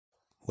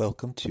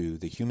Welcome to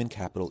the Human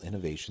Capital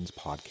Innovations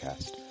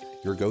Podcast,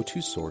 your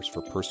go-to source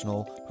for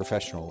personal,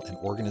 professional, and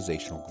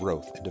organizational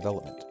growth and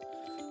development.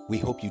 We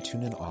hope you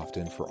tune in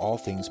often for all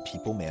things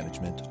people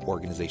management,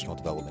 organizational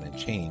development and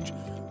change,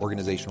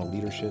 organizational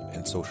leadership,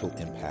 and social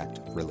impact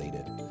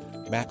related.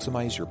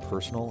 Maximize your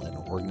personal and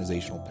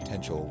organizational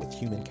potential with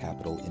Human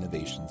Capital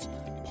Innovations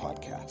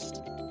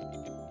Podcast.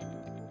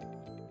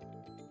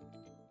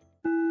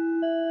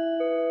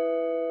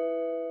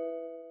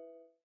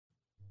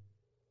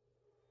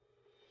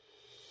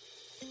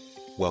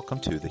 Welcome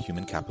to the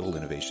Human Capital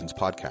Innovations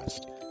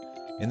Podcast.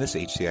 In this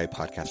HCI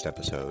podcast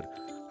episode,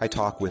 I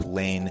talk with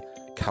Lane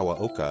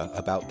Kawaoka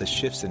about the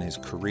shifts in his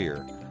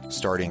career,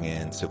 starting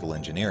in civil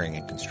engineering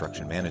and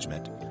construction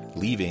management,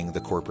 leaving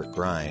the corporate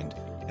grind,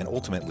 and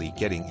ultimately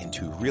getting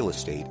into real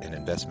estate and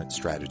investment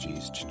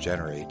strategies to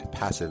generate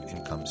passive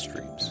income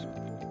streams.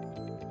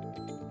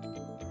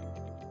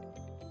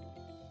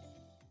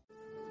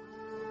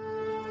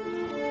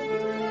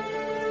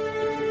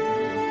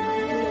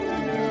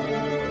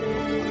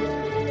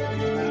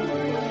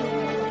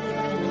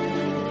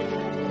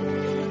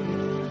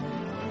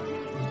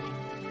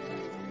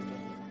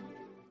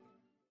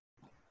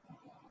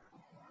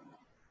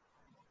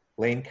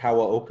 Lane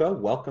Kawaoka,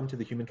 welcome to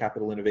the Human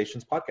Capital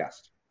Innovations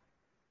Podcast.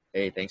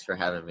 Hey, thanks for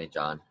having me,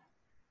 John.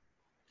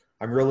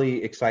 I'm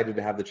really excited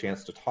to have the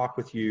chance to talk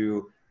with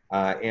you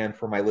and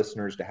for my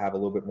listeners to have a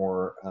little bit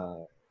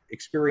more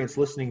experience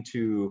listening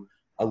to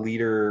a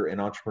leader, an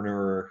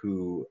entrepreneur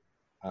who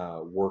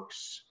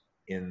works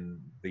in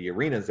the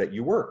arenas that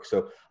you work.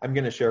 So I'm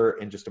going to share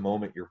in just a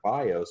moment your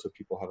bio so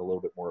people have a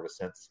little bit more of a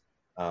sense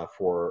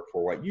for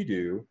what you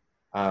do.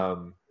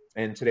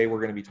 And today we're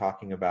going to be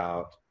talking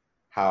about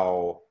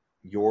how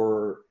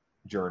your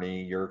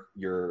journey,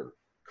 your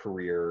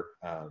career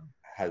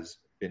has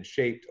been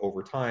shaped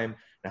over time,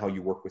 and how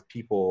you work with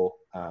people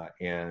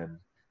and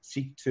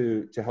seek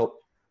to help,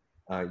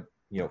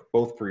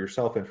 both for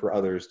yourself and for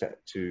others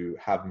to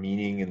have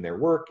meaning in their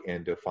work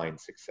and to find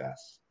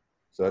success.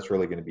 So that's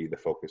really going to be the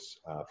focus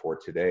for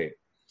today.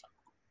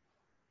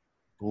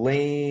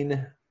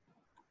 Lane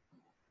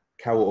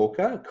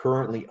Kawaoka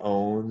currently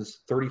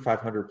owns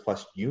 3,500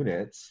 plus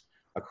units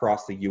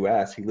across the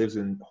U.S. He lives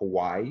in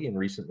Hawaii and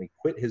recently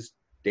quit his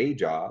day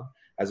job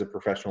as a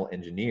professional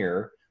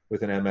engineer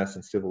with an MS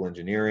in civil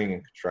engineering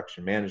and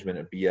construction management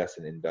and BS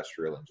in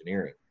industrial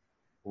engineering.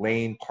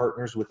 Lane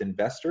partners with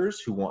investors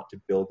who want to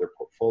build their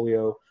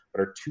portfolio but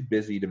are too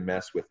busy to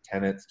mess with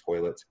tenants,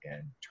 toilets,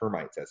 and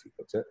termites, as he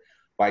puts it,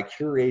 by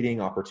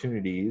curating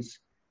opportunities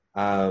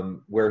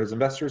where his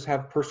investors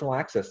have personal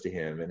access to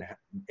him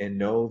and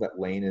know that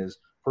Lane has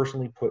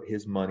personally put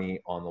his money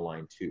on the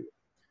line too.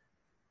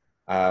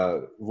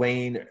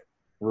 Lane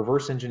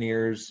reverse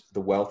engineers the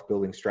wealth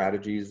building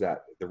strategies that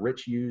the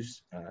rich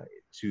use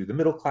to the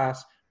middle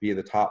class via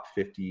the top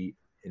 50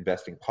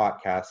 investing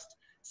podcast,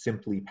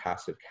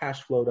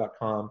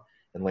 simplypassivecashflow.com.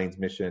 And Lane's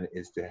mission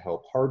is to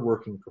help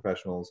hardworking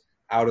professionals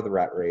out of the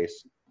rat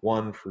race,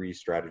 one free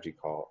strategy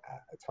call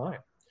at a time.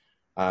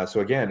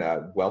 So again,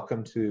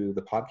 welcome to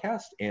the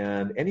podcast,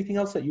 and anything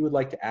else that you would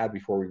like to add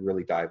before we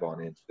really dive on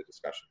into the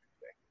discussion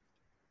today?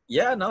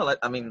 Yeah, no,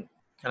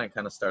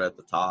 kind of start at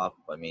the top.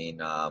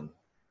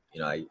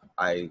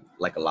 I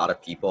like a lot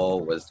of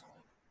people was,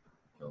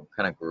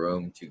 kind of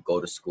groomed to go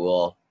to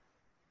school,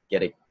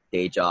 get a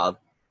day job,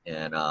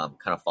 and kind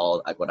of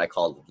follow what I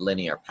call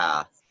linear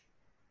path.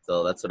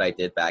 So that's what I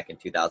did back in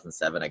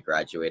 2007. I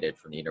graduated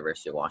from the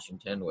University of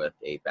Washington with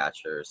a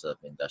bachelor's of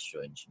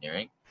industrial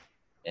engineering,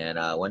 and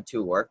I went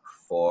to work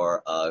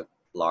for a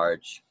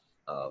large,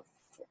 I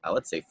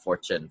would say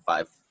Fortune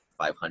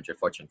 500,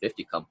 Fortune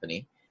 50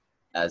 company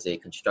as a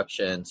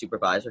construction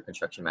supervisor,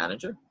 construction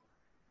manager.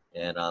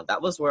 And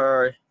that was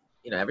where,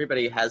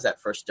 everybody has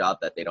that first job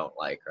that they don't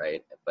like,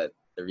 right? But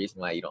the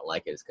reason why you don't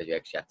like it is because you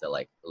actually have to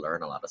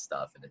learn a lot of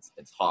stuff, and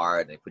it's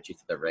hard, and they put you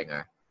through the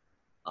ringer.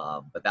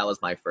 But that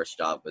was my first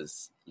job,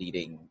 was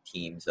leading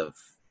teams of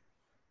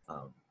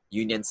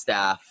union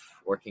staff,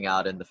 working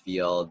out in the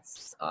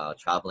fields,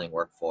 traveling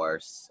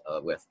workforce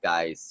with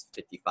guys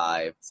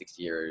 55,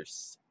 60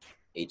 years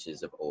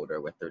ages of older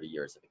with 30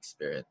 years of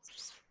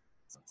experience.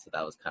 So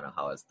that was kind of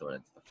how I was thrown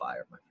into the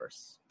fire my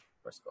first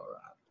go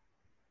around.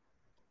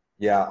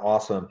 Yeah,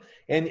 awesome.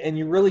 And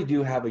you really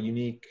do have a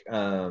unique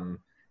kind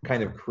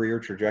of career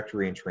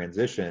trajectory and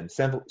transition,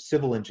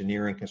 civil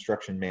engineering,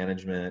 construction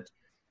management,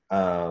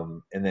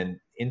 and then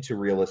into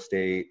real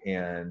estate,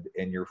 and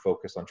your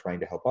focus on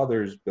trying to help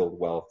others build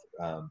wealth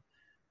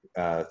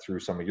through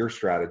some of your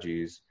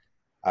strategies.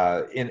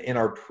 In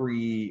our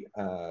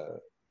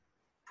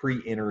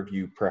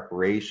pre-interview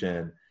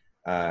preparation,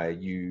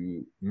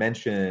 you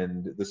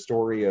mentioned the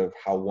story of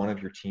how one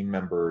of your team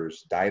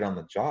members died on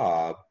the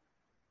job,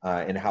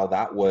 and how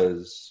that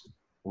was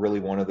really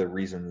one of the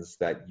reasons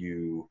that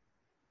you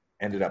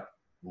ended up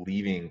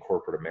leaving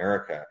corporate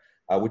America.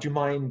 Would you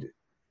mind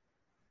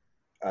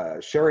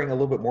sharing a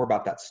little bit more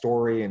about that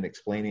story and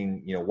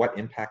explaining, what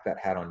impact that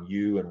had on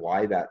you and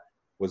why that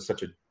was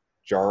such a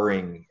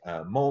jarring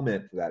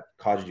moment that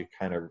caused you to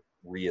kind of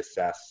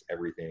reassess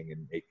everything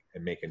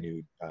and make a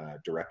new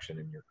direction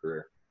in your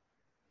career?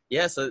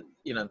 Yeah, so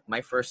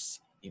my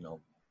first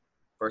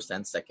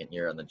and second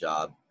year on the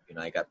job,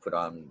 I got put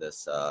on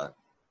this to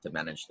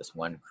manage this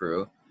one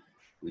crew.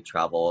 We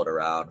traveled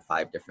around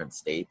 5 different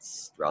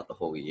states throughout the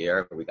whole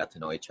year. We got to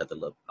know each other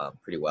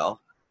pretty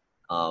well.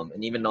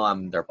 And even though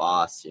I'm their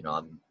boss, you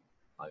kind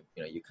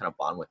of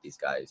bond with these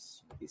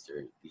guys. These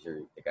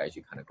are the guys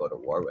you kind of go to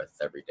war with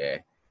every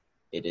day.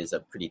 It is a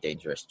pretty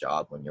dangerous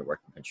job when you're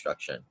working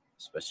construction,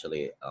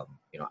 especially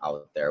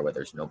out there where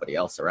there's nobody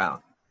else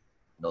around,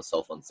 no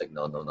cell phone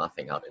signal, no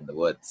nothing, out in the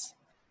woods.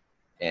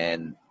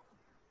 And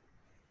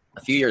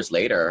a few years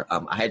later,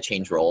 I had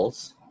changed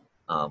roles,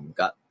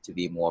 got to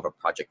be more of a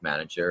project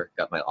manager,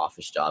 got my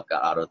office job,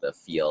 got out of the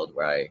field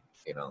where I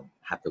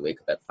have to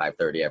wake up at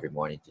 5:30 every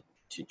morning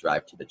to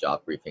drive to the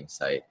job briefing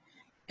site.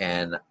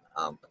 And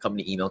a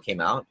company email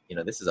came out.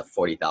 This is a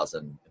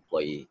 40,000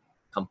 employee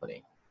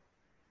company.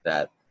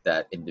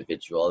 That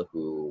individual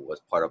who was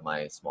part of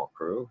my small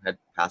crew had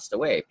passed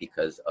away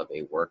because of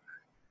a work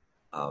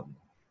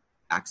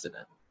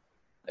accident.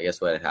 I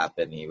guess what had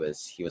happened, he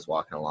was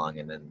walking along,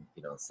 and then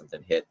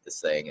something hit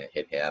this thing, and it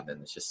hit him,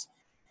 and it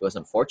was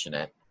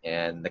unfortunate.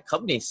 And the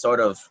company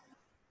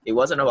it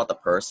wasn't about the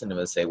person. It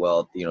was say,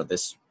 well,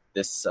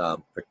 this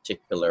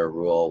particular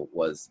rule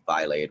was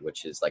violated,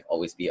 which is like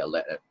always be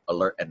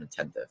alert and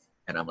attentive.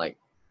 And I'm like,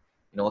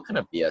 what kind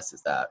of BS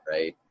is that,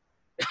 right?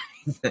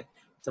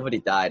 Somebody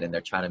died and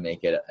they're trying to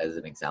make it as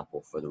an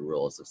example for the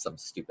rules of some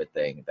stupid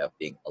thing about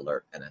being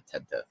alert and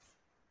attentive.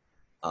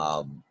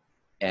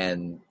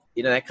 And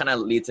that kind of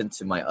leads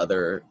into my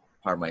other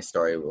part of my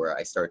story, where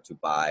I started to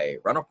buy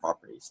rental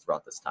properties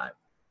throughout this time.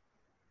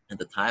 At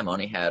the time, I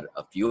only had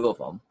a few of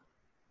them,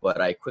 but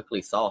I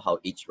quickly saw how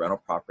each rental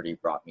property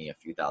brought me a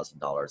few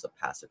 $1,000s of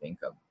passive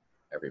income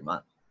every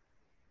month,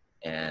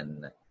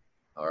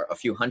 or a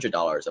few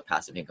 $100s of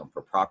passive income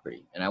per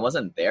property. And I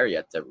wasn't there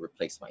yet to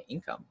replace my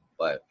income,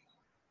 but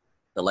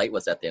the light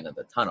was at the end of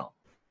the tunnel.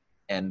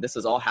 And this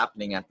was all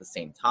happening at the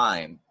same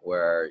time,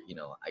 where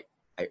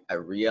I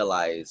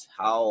realized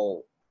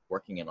how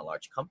working in a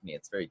large company,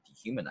 it's very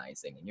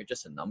dehumanizing, and you're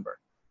just a number.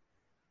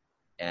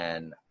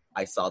 And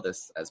I saw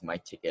this as my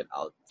ticket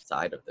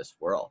outside of this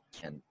world,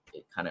 and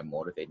it kind of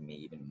motivated me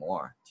even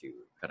more to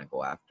kind of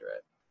go after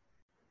it.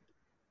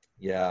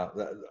 Yeah,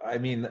 I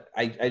mean,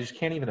 I just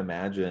can't even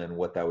imagine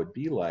what that would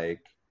be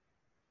like,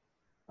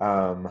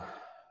 to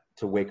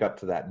wake up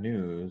to that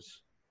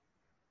news.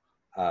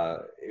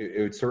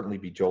 It would certainly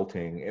be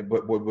jolting,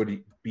 but what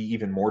would be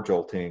even more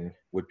jolting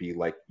would be,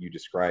 like you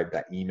described,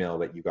 that email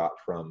that you got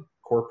from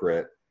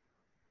corporate,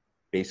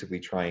 basically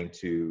trying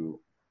to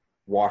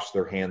wash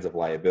their hands of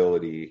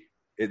liability.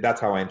 That's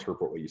how I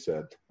interpret what you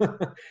said.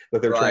 That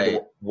they're trying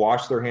to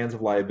wash their hands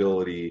of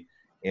liability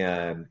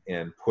and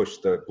push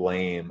the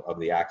blame of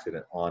the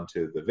accident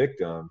onto the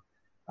victim.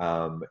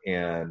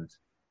 And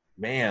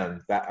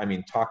man,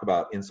 talk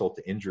about insult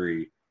to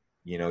injury.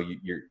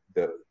 You're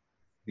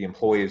the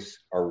employees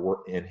are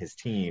in his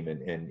team,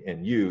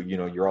 and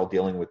you're all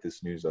dealing with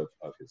this news of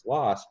his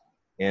loss,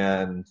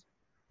 and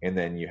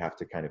then you have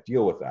to kind of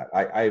deal with that.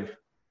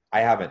 I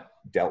haven't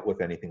dealt with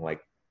anything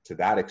like to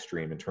that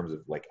extreme in terms of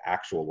like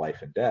actual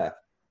life and death,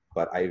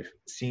 but I've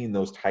seen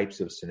those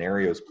types of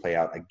scenarios play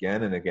out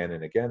again and again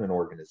and again in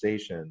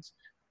organizations.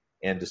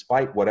 And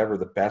despite whatever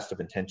the best of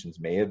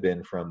intentions may have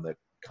been from the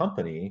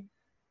company,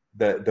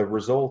 the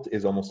result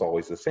is almost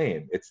always the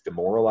same. It's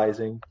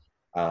demoralizing.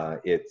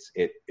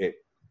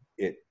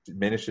 It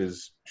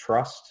diminishes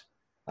trust.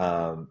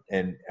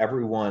 And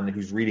everyone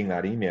who's reading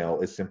that email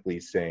is simply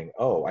saying,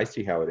 oh, I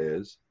see how it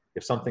is.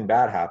 If something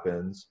bad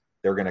happens,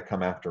 they're going to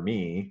come after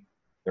me.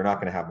 They're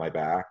not going to have my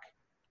back,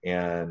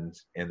 and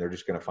they're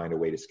just going to find a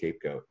way to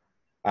scapegoat.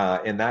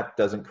 And that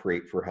doesn't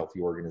create for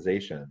healthy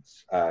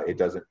organizations. It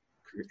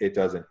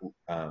doesn't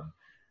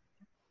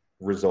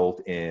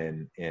result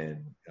in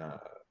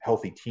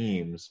healthy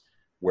teams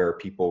where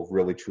people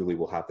really truly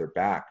will have their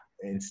back.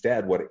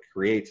 Instead, what it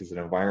creates is an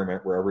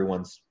environment where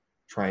everyone's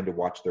trying to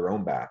watch their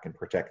own back and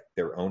protect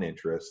their own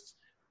interests,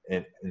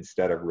 and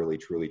instead of really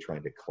truly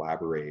trying to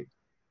collaborate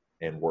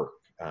and work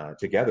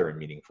together in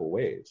meaningful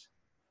ways.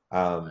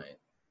 Right.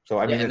 So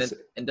I mean,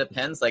 it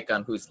depends like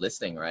on who's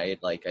listening, right?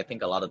 Like I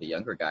think a lot of the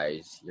younger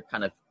guys,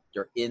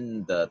 you're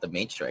in the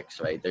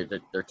matrix, right?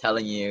 They're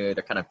telling you,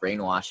 they're kind of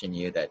brainwashing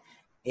you that,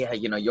 yeah,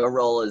 your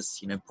role is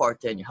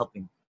important. You're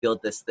helping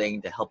build this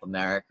thing to help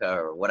America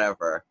or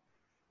whatever.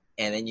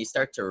 And then you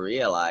start to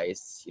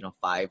realize,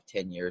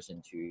 5-10 years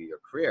into your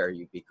career,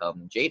 you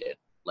become jaded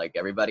like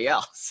everybody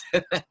else.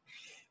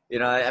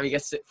 I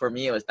guess for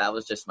me, that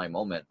was just my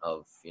moment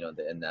of,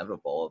 the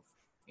inevitable of,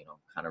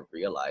 kind of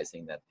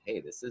realizing that,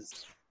 hey,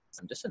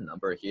 I'm just a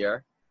number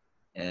here,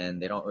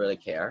 and they don't really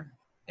care.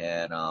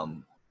 And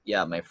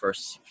my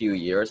first few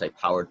years I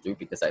powered through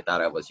because I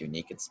thought I was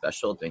unique and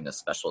special, doing a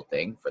special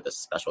thing for this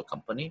special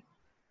company.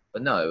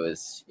 But no, it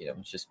was,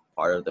 it's just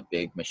part of the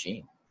big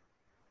machine.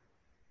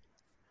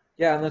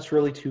 Yeah, and that's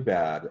really too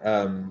bad.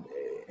 And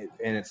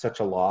it's such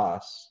a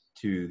loss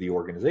to the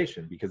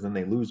organization, because then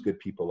they lose good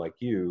people like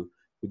you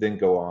who then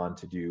go on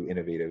to do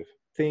innovative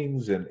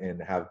things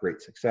and have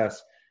great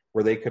success,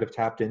 where they could have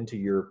tapped into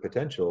your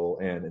potential.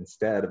 And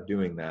instead of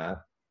doing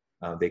that,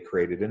 they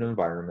created an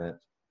environment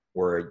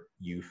where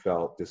you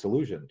felt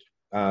disillusioned.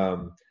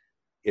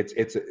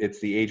 It's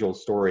the age old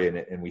story,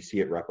 and we see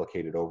it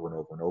replicated over and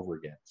over and over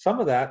again. Some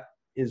of that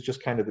is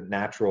just kind of the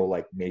natural,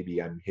 like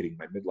maybe I'm hitting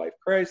my midlife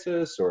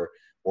crisis, or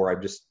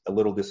I'm just a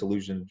little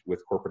disillusioned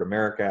with corporate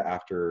America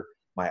after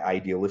my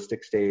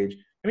idealistic stage.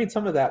 I mean,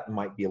 some of that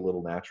might be a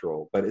little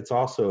natural, but it's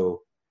also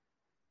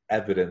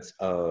evidence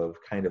of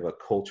kind of a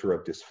culture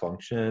of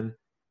dysfunction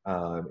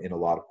in a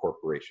lot of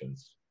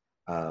corporations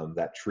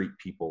that treat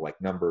people like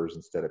numbers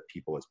instead of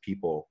people as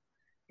people.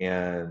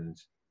 And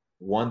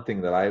one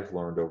thing that I've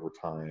learned over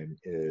time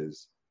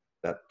is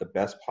that the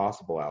best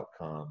possible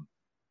outcome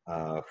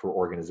for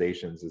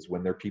organizations is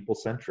when they're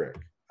people-centric.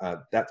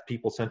 That's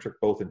people-centric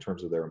both in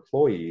terms of their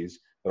employees,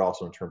 but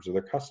also in terms of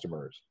their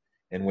customers.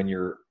 And when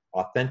you're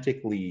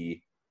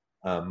authentically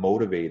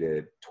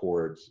motivated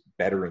towards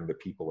bettering the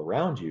people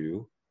around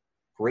you,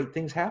 great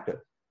things happen.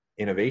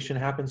 Innovation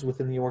happens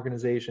within the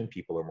organization.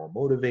 People are more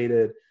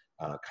motivated.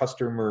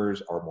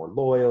 Customers are more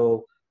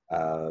loyal.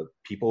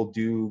 People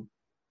do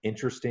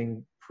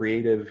interesting,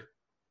 creative,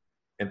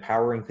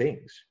 empowering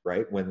things,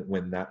 right?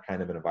 When that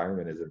kind of an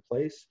environment is in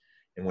place.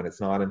 And when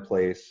it's not in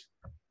place,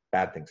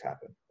 bad things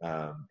happen.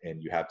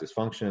 And you have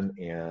dysfunction,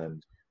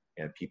 and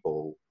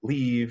people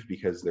leave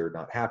because they're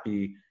not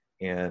happy.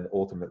 And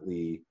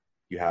ultimately,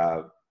 you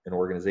have an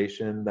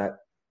organization that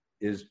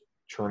is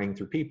churning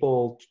through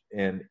people,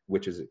 and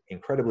which is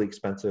incredibly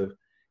expensive,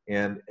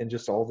 and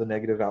just all the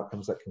negative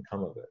outcomes that can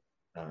come of it.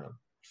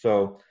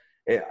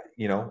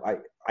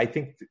 I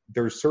think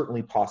there's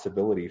certainly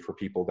possibility for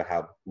people to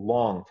have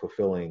long,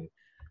 fulfilling,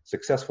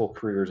 successful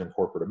careers in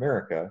corporate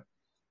America.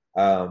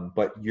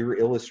 But you're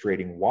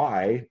illustrating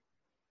why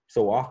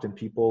so often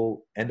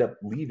people end up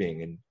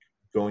leaving and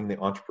going the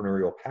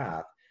entrepreneurial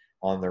path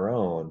on their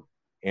own.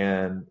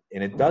 And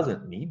it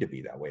doesn't need to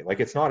be that way.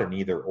 Like, it's not an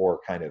either or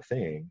kind of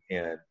thing.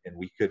 And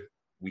we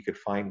could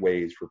find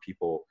ways for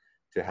people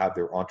to have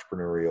their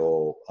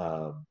entrepreneurial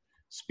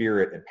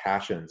spirit and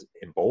passions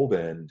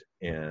emboldened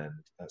and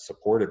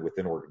supported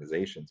within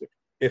organizations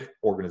if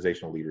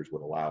organizational leaders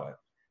would allow it.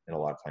 And a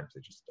lot of times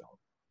they just don't.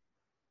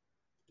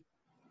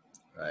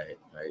 Right.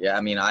 Yeah.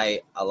 I mean,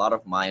 a lot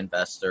of my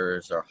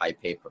investors are high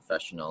paid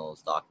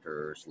professionals,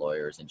 doctors,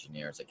 lawyers,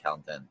 engineers,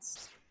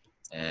 accountants.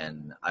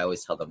 And I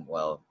always tell them,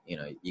 well,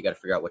 you got to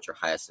figure out what your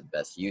highest and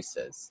best use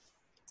is.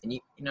 And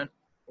when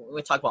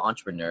we talk about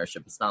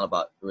entrepreneurship, it's not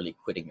about really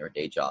quitting your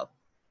day job,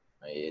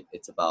 right?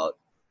 It's about,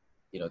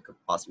 it could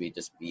possibly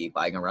just be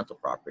buying a rental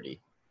property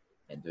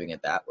and doing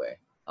it that way.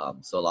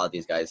 So a lot of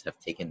these guys have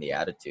taken the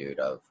attitude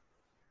of,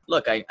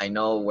 look, I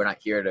know we're not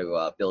here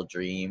to build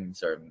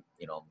dreams or,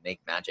 make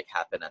magic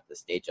happen at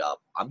this day job.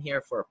 I'm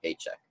here for a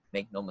paycheck.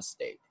 Make no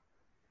mistake.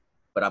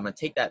 But I'm going to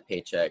take that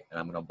paycheck and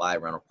I'm going to buy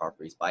rental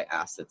properties, buy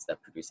assets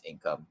that produce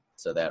income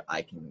so that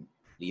I can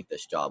leave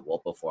this job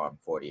well before I'm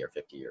 40 or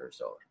 50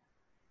 years old.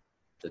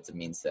 So it's a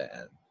means to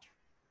end.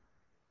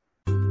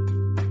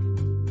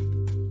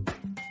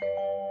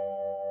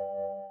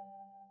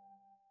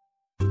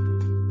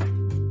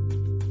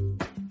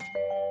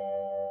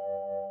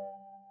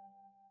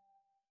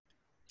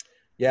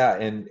 Yeah,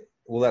 and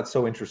well, that's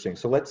so interesting.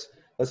 So let's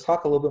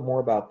talk a little bit more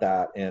about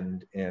that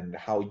and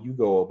how you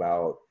go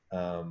about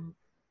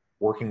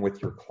working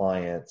with your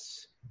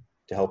clients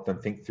to help them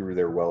think through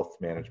their wealth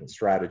management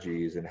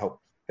strategies and help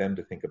them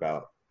to think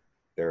about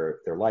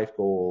their life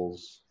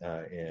goals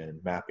and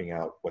mapping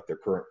out what their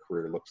current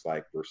career looks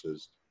like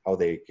versus how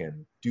they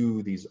can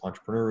do these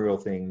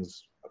entrepreneurial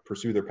things,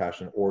 pursue their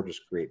passion, or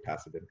just create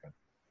passive income.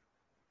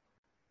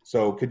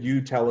 So could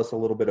you tell us a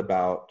little bit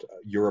about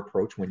your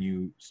approach when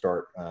you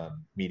start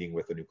meeting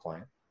with a new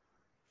client?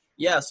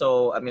 Yeah.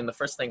 So, I mean, the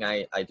first thing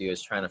I do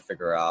is trying to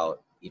figure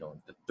out,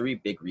 the three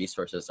big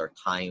resources are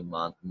time,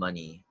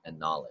 money, and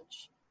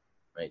knowledge,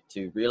 right?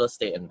 To real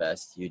estate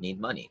invest, you need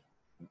money.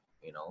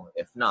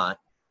 If not,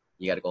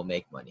 you got to go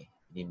make money.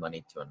 You need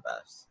money to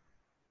invest.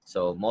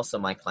 So most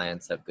of my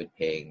clients have good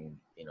paying,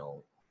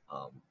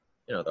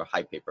 they're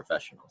high paid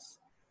professionals.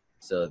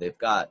 So they've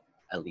got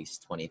at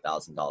least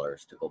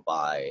 $20,000 to go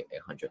buy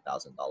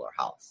 $100,000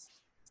 house.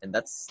 And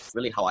that's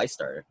really how I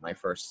started. My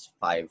first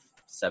 5-7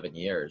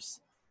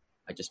 years,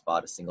 I just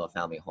bought a single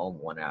family home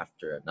one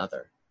after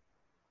another.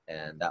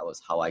 And that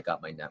was how I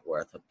got my net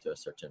worth up to a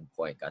certain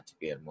point, got to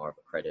be more of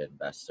a credit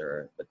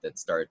investor, but then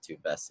started to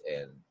invest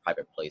in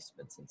private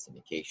placements and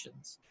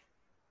syndications.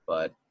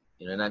 But,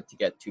 not to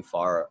get too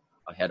far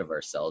ahead of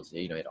ourselves,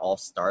 it all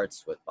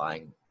starts with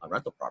buying a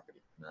rental property.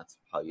 And that's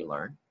how you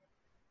learn.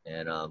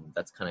 And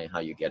that's kind of how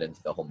you get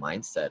into the whole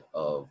mindset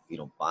of,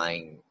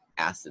 buying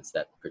assets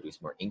that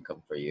produce more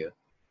income for you.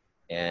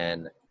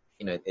 And,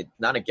 it's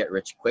not a get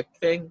rich quick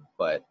thing,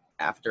 but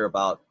after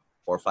about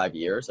 4 or 5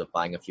 years of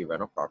buying a few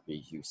rental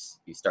properties,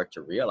 you start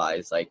to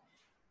realize like,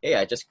 hey,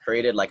 I just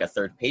created like a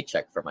third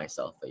paycheck for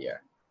myself a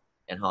year,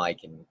 and how I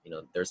can,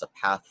 there's a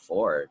path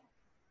forward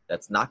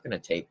that's not going to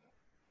take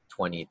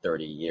 20,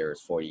 30 years,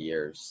 40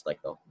 years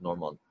like the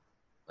normal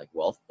like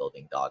wealth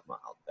building dogma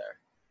out there.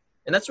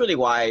 And that's really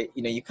why,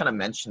 you kind of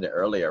mentioned it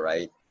earlier,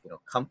 right?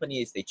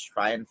 Companies, they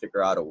try and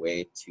figure out a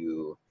way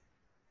to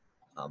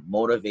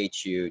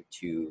motivate you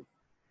to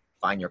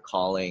find your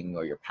calling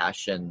or your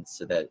passion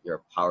so that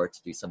you're empowered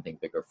to do something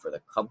bigger for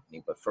the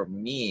company. But for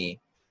me,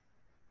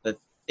 the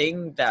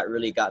thing that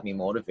really got me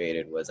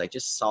motivated was I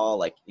just saw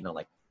like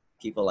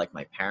people like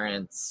my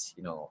parents,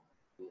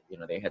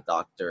 they had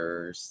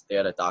doctors, they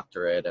had a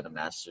doctorate and a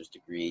master's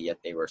degree, yet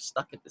they were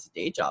stuck at this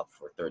day job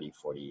for 30,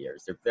 40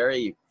 years. They're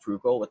very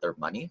frugal with their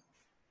money,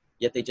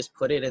 yet they just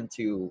put it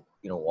into,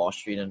 Wall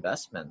Street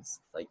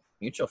investments like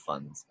mutual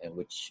funds, and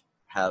which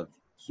have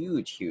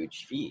huge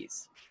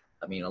fees.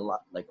 I mean, a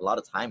lot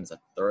of times, a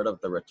third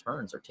of the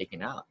returns are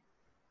taken out,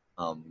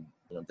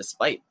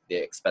 despite the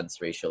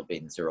expense ratio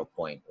being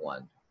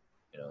 0.1.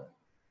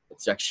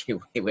 It's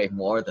actually way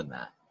more than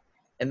that.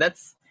 And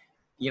that's,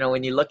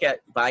 when you look at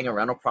buying a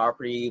rental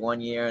property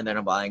one year and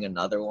then buying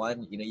another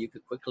one, you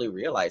could quickly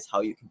realize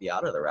how you can be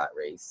out of the rat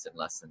race in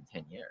less than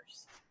 10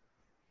 years.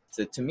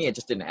 So to me, it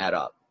just didn't add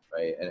up,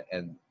 right?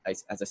 And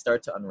as I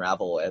started to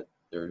unravel it,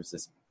 there's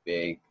this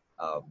big,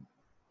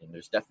 and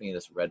there's definitely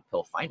this red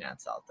pill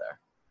finance out there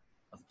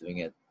of doing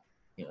it,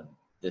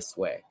 this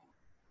way.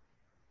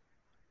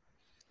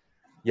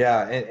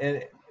 Yeah,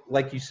 and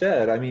like you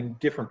said, I mean,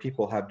 different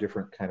people have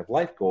different kind of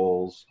life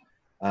goals,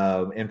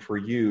 and for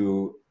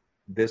you,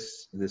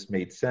 this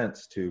made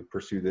sense to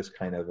pursue this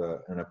kind of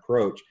an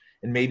approach.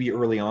 And maybe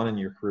early on in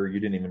your career, you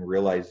didn't even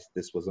realize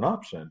this was an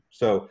option.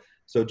 So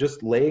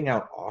just laying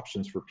out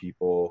options for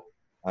people.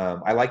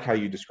 I like how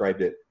you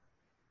described it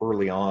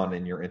early on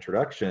in your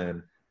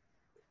introduction,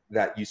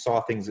 that you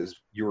saw things as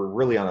you were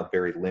really on a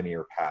very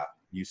linear path.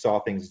 You saw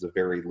things as a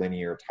very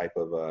linear type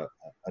of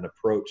an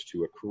approach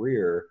to a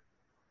career.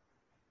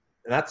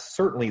 And that's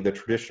certainly the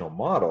traditional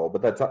model,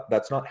 but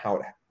that's not how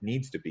it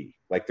needs to be.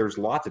 Like, there's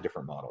lots of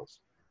different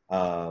models.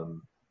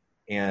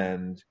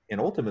 And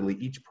ultimately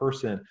each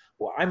person,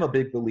 well, I'm a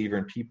big believer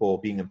in people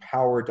being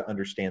empowered to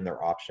understand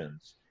their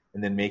options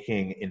and then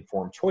making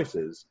informed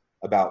choices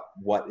about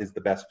what is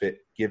the best fit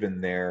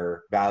given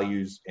their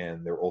values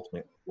and their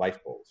ultimate life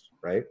goals,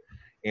 right?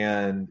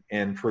 And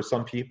for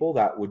some people,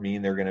 that would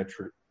mean they're going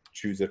to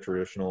choose a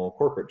traditional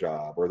corporate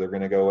job, or they're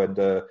going to go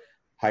into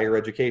higher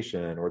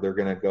education, or they're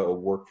going to go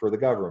work for the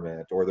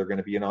government, or they're going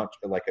to be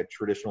like a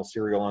traditional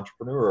serial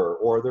entrepreneur,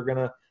 or they're going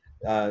to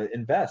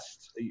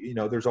invest.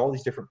 There's all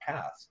these different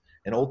paths.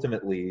 And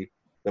ultimately,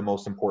 the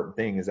most important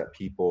thing is that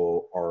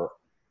people are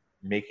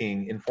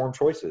making informed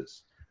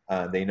choices.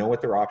 They know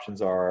what their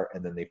options are,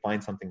 and then they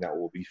find something that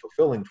will be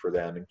fulfilling for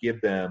them and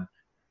give them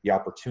the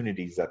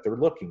opportunities that they're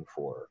looking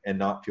for, and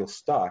not feel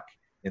stuck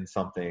in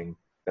something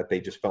that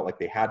they just felt like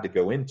they had to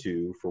go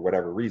into for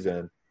whatever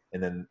reason.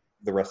 And then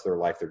the rest of their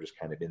life, they're just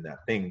kind of in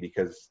that thing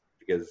because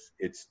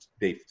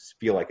they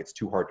feel like it's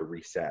too hard to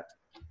reset.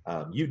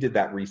 You did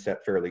that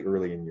reset fairly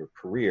early in your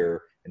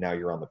career, and now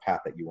you're on the path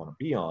that you want to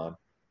be on.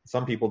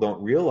 Some people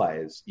don't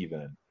realize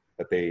even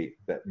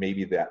that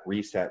maybe that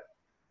reset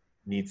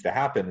needs to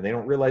happen, and they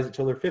don't realize it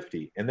till they're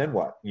 50. And then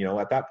what?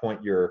 At that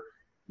point, you're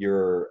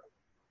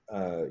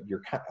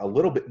a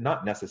little bit,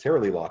 not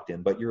necessarily locked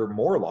in, but you're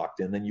more locked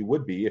in than you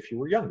would be if you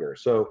were younger.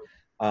 So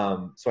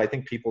I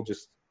think people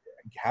just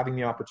having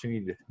the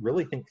opportunity to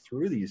really think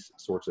through these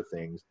sorts of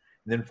things,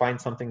 and then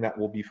find something that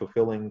will be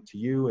fulfilling to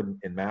you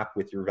and map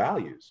with your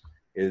values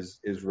is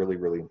really,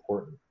 really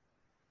important.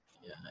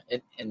 Yeah.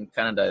 And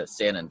kind of to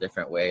say it in a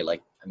different way,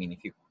 like, I mean,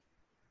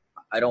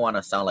 I don't want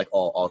to sound like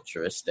all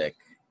altruistic.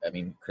 I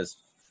mean, because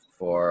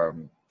for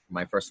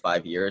my first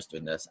 5 years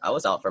doing this, I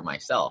was out for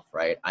myself,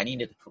 right? I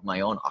needed to put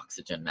my own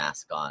oxygen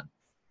mask on,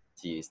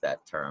 to use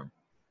that term.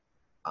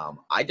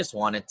 I just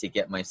wanted to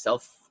get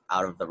myself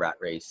out of the rat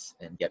race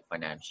and get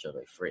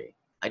financially free.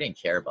 I didn't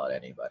care about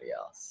anybody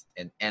else.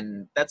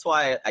 And that's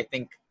why I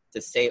think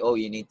to say, oh,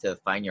 you need to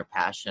find your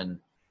passion,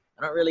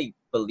 I don't really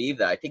believe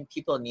that. I think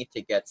people need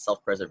to get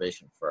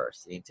self-preservation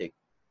first. They need to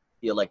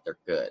feel like they're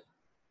good.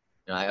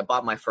 I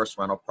bought my first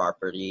rental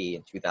property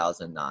in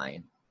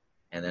 2009.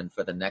 And then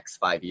for the next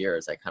 5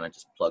 years, I kind of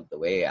just plugged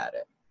away at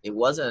it. It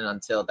wasn't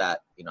until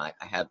that, I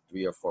had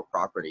 3 or 4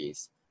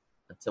 properties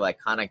until I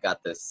kind of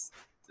got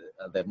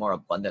the more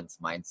abundance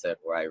mindset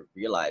where I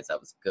realized I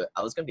was good.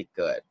 I was going to be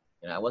good.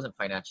 I wasn't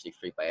financially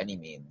free by any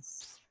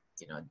means,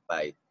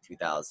 by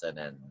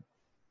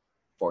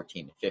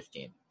 2014 and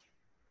 15.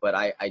 But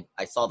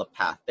I saw the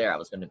path there. I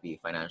was going to be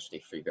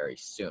financially free very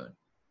soon.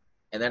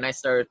 And then I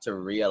started to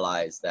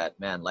realize that,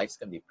 man, life's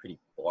going to be pretty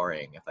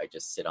boring if I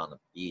just sit on the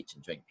beach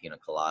and drink pina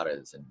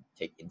coladas and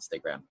take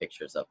Instagram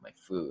pictures of my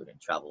food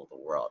and travel the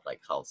world,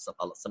 like how some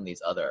of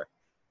these other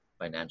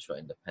financial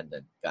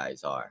independent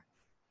guys are.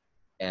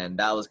 And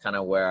that was kind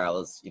of where I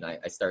was,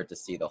 I started to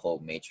see the whole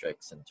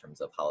matrix in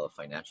terms of how the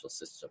financial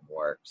system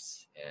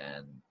works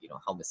and,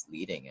 how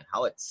misleading and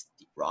how it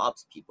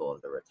robs people of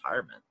their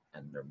retirement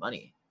and their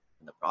money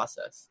in the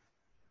process.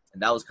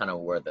 And that was kind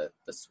of where the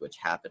switch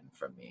happened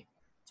for me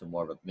to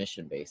more of a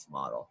mission-based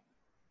model.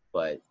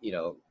 But,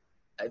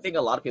 I think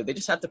a lot of people, they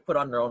just have to put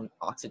on their own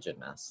oxygen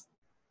mask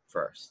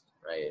first.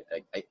 right?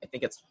 I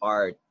think it's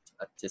hard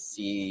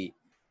to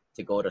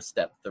go to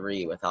step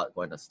 3 without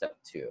going to step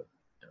 2. You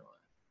know?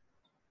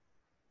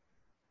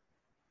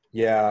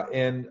 Yeah,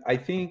 and I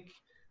think,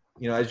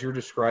 as you're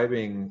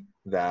describing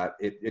that,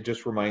 it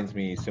just reminds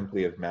me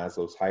simply of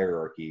Maslow's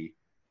hierarchy.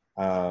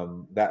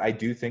 That I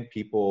do think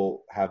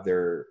people have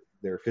their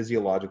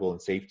physiological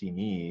and safety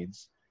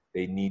needs.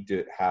 They need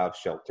to have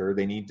shelter.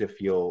 They need to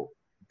feel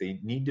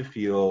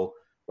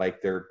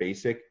like their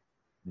basic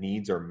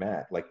needs are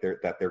met, like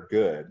they're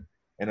good.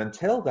 And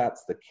until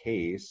that's the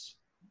case,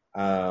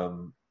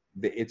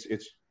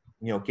 it's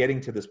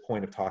getting to this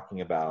point of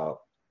talking about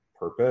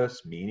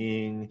purpose,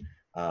 meaning,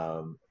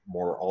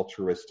 more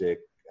altruistic,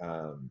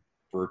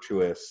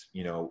 virtuous,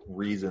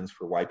 reasons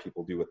for why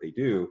people do what they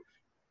do.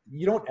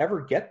 You don't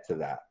ever get to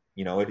that,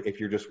 if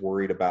you're just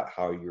worried about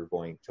how you're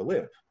going to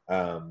live,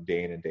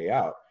 day in and day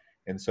out.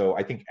 And so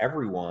I think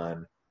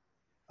everyone,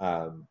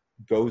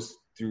 goes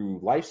through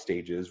life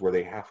stages where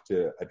they have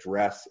to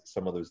address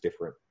some of those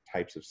different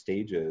types of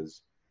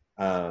stages,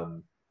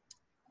 and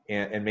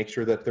make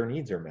sure that their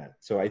needs are met.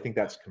 So I think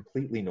that's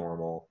completely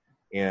normal,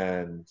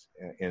 and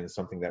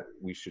something that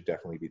we should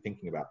definitely be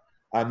thinking about.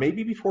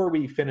 Maybe before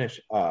we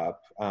finish up,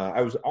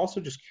 I was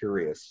also just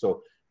curious.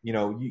 So,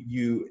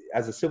 you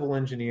as a civil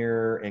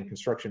engineer and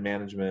construction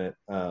management,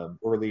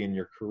 early in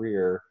your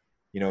career,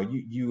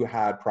 you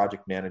had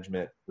project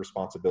management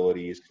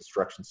responsibilities,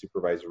 construction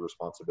supervisor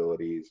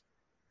responsibilities.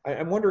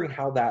 I'm wondering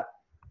how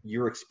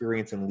your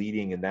experience in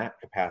leading in that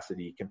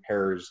capacity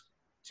compares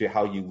to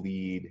how you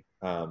lead,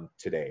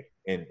 today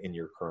in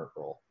your current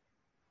role.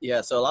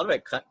 Yeah, so a lot of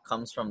it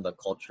comes from the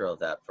culture of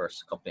that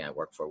first company I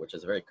worked for, which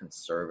is a very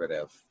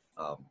conservative,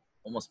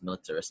 almost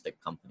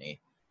militaristic company.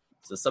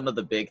 So some of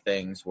the big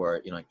things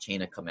were,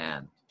 chain of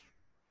command.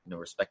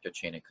 Respect your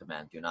chain of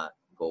command. Do not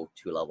go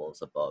 2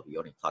 levels above. You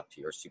only talk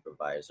to your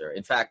supervisor.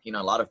 In fact,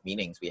 a lot of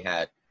meetings we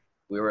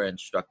were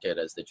instructed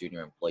as the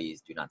junior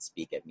employees, do not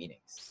speak at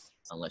meetings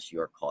unless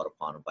you are called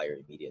upon by your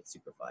immediate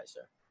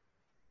supervisor.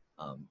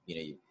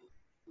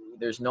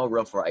 There's no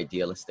room for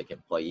idealistic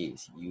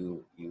employees.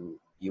 You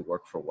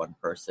work for one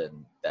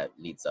person that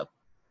leads up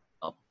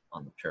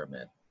on the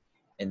pyramid.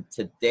 And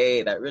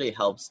today that really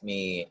helps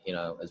me,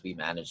 as we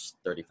manage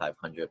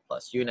 3,500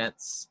 plus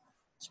units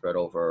spread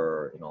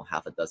over,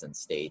 half a dozen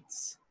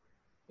states.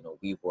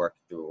 We work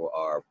through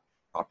our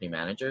property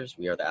managers.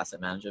 We are the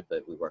asset manager,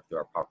 but we work through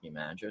our property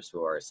managers,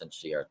 who are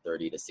essentially our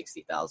 $30,000 to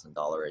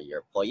 $60,000 a year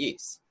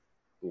employees,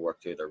 who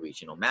work through the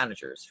regional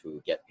managers, who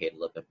get paid a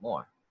little bit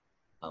more.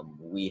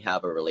 We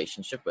have a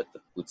relationship with the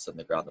boots on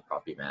the ground, the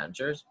property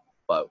managers,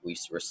 but we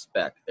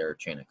respect their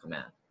chain of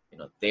command.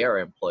 They are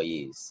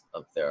employees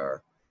of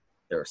their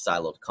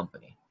siloed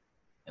company,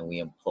 and we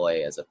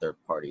employ as a third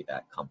party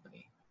that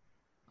company.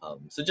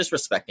 So just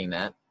respecting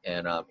that,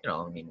 and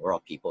we're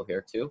all people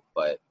here too,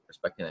 but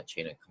respecting that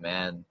chain of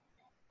command,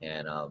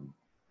 and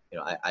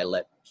I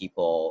let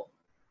people,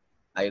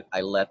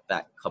 I let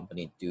that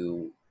company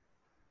do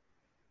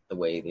the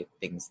way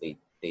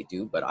they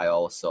do, but I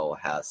also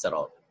have set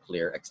out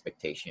clear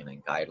expectation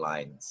and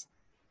guidelines,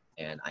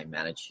 and I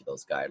manage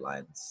those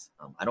guidelines.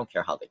 I don't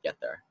care how they get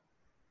there.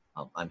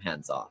 I'm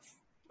hands off.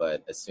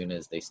 But as soon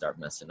as they start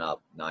messing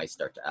up, now I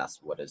start to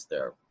ask what is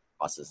their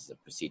processes and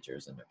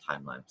procedures and their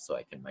timeline, so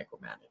I can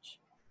micromanage.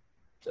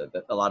 So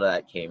a lot of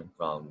that came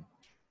from,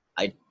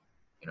 I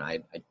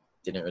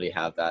didn't really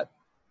have that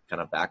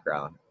kind of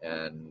background.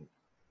 And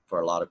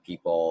for a lot of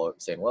people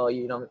saying, well,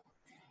 you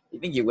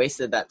think you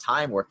wasted that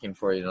time working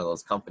for,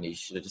 those companies, you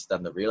should have just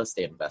done the real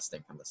estate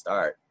investing from the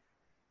start.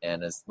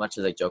 And as much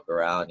as I joke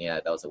around, yeah,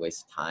 that was a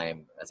waste of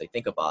time. As I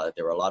think about it,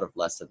 there were a lot of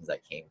lessons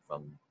that came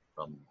from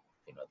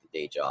the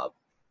day job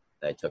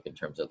that I took in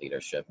terms of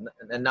leadership,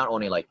 and not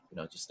only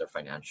just their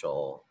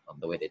financial,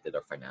 the way they did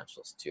their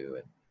financials too,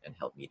 and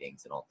held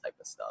meetings and all type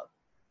of stuff.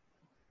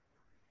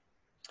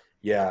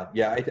 Yeah.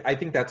 I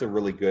think that's a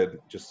really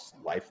good just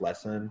life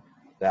lesson,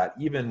 that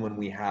even when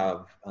we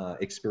have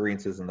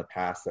experiences in the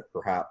past that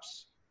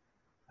perhaps,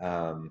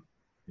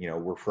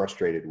 we're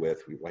frustrated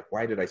with,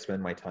 why did I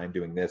spend my time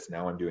doing this?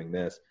 Now I'm doing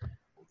this.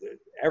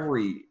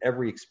 Every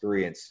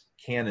experience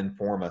can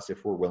inform us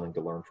if we're willing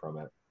to learn from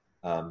it.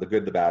 The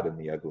good, the bad, and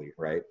the ugly,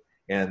 right?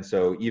 And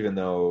so even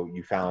though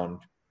you found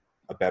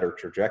a better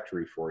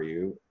trajectory for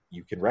you,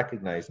 you can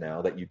recognize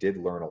now that you did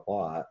learn a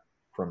lot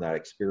from that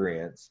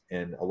experience.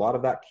 And a lot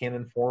of that can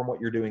inform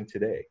what you're doing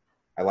today.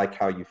 I like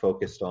how you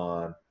focused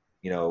on,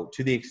 to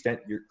the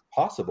extent you're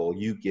possible,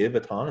 you give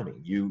autonomy.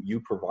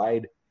 You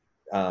provide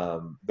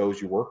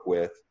those you work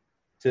with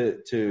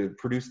to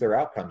produce their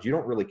outcomes. You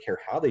don't really care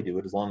how they do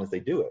it as long as they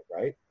do it,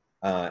 right?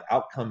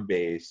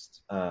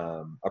 Outcome-based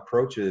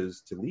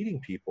approaches to leading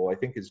people, I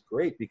think, is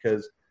great,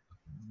 because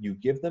you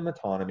give them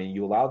autonomy,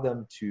 you allow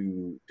them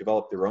to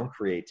develop their own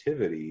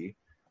creativity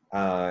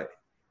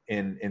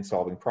in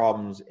solving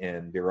problems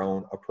and their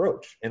own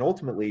approach. And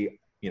ultimately,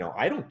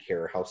 I don't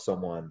care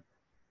the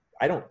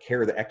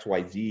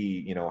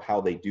XYZ,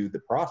 how they do the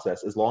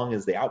process, as long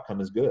as the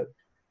outcome is good.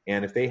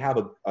 And if they have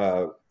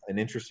an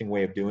interesting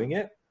way of doing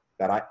it,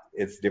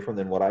 it's different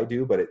than what I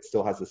do, but it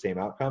still has the same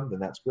outcome, then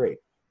that's great.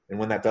 And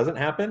when that doesn't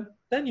happen,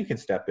 then you can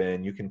step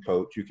in, you can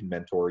coach, you can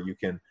mentor, you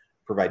can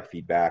provide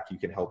feedback, you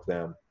can help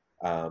them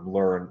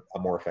learn a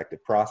more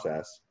effective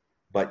process,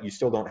 but you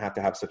still don't have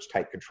to have such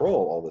tight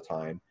control all the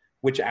time,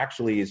 which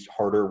actually is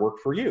harder work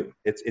for you.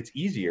 It's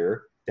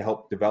easier to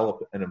help develop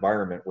an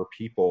environment where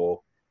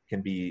people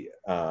can be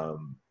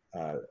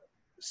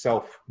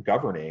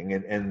self-governing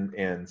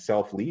and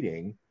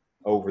self-leading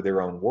over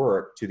their own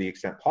work to the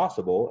extent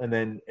possible, and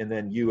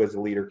then you as a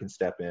leader can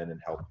step in and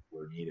help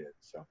where needed.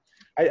 So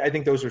I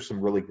think those are some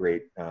really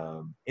great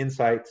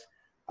insights.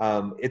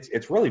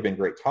 It's really been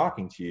great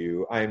talking to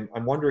you.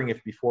 I'm wondering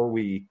if before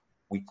we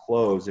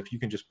close, if you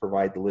can just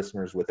provide the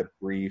listeners with a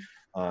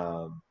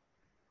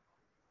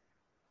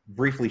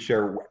briefly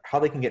share how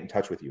they can get in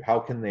touch with you. How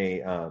can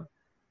they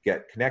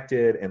get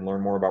connected and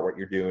learn more about what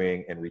you're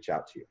doing and reach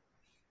out to you?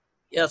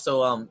 Yeah,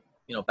 so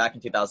back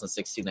in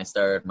 2016, I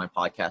started my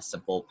podcast,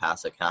 Simple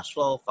Passive Cash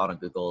Flow, found on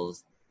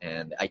Google's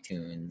and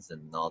iTunes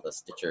and all the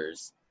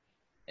Stitchers.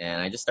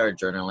 And I just started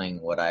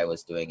journaling what I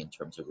was doing in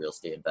terms of real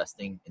estate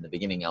investing. In the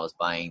beginning, I was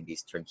buying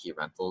these turnkey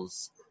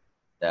rentals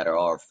that are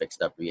all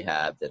fixed up,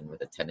 rehabbed, and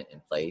with a tenant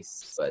in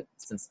place. But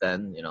since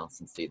then,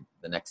 since the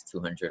next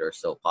 200 or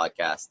so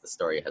podcasts, the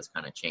story has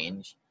kind of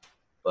changed.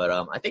 But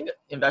I think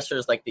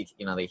investors like they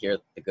hear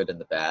the good and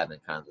the bad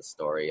and kind of the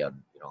story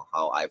on,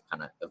 how I've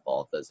kind of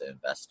evolved as an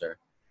investor.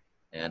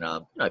 And,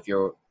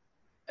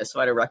 that's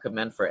what I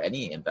recommend for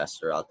any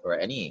investor out or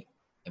any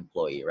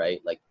employee,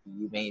 right? Like,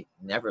 you may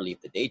never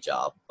leave the day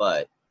job,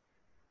 but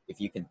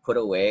if you can put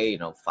away,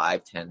 $5,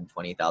 $10,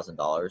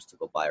 $20,000 to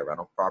go buy a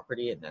rental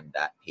property, and then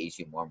that pays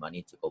you more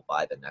money to go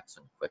buy the next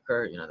one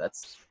quicker,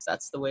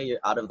 that's the way you're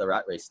out of the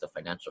rat race to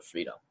financial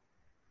freedom.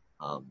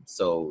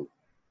 So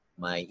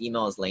my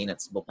email is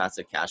Lane@Simple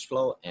Passive Cash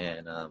Flow,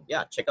 and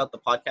check out the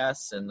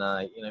podcasts. And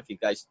if you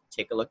guys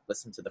take a look,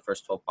 listen to the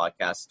first 12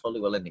 podcasts,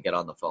 totally willing to get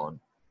on the phone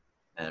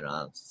and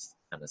just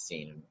kind of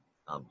seeing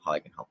how I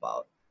can help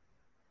out.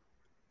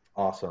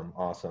 Awesome.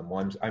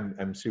 Well,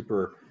 I'm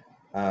super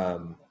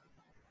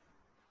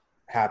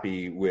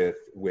happy with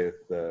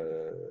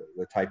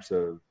the types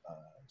of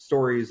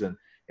stories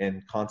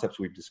and concepts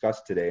we've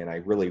discussed today, and I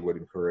really would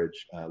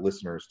encourage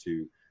listeners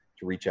to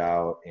reach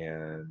out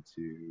and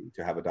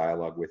to have a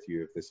dialogue with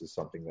you if this is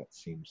something that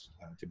seems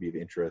to be of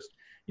interest,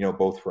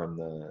 both from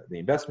the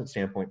investment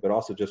standpoint, but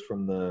also just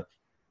from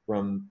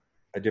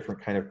a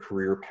different kind of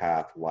career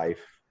path,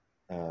 life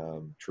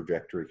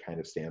trajectory kind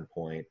of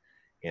standpoint,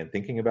 and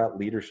thinking about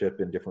leadership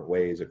in different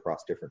ways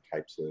across different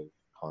types of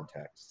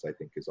contexts, I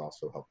think is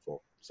also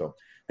helpful. So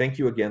thank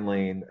you again,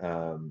 Lane.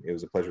 It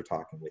was a pleasure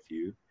talking with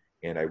you,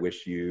 and I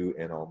wish you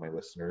and all my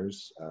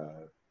listeners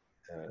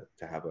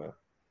to have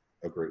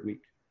a great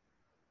week.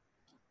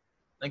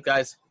 Thanks,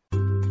 guys.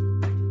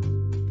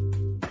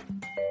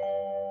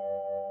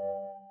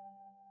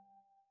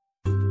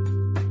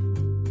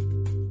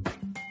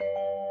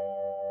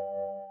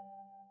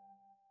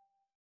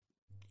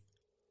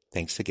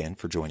 Thanks again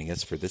for joining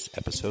us for this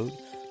episode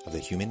of the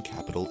Human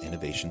Capital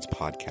Innovations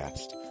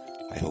Podcast.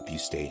 I hope you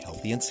stay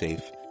healthy and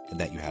safe and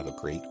that you have a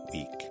great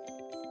week.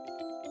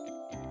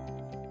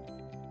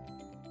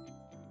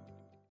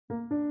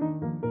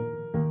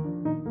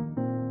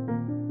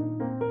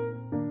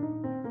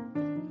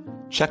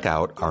 Check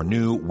out our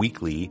new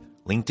weekly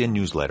LinkedIn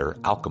newsletter,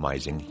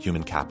 Alchemizing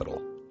Human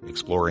Capital,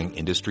 exploring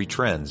industry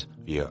trends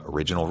via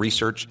original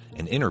research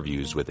and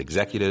interviews with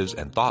executives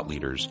and thought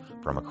leaders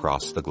from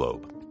across the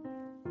globe.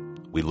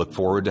 We look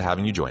forward to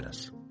having you join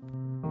us.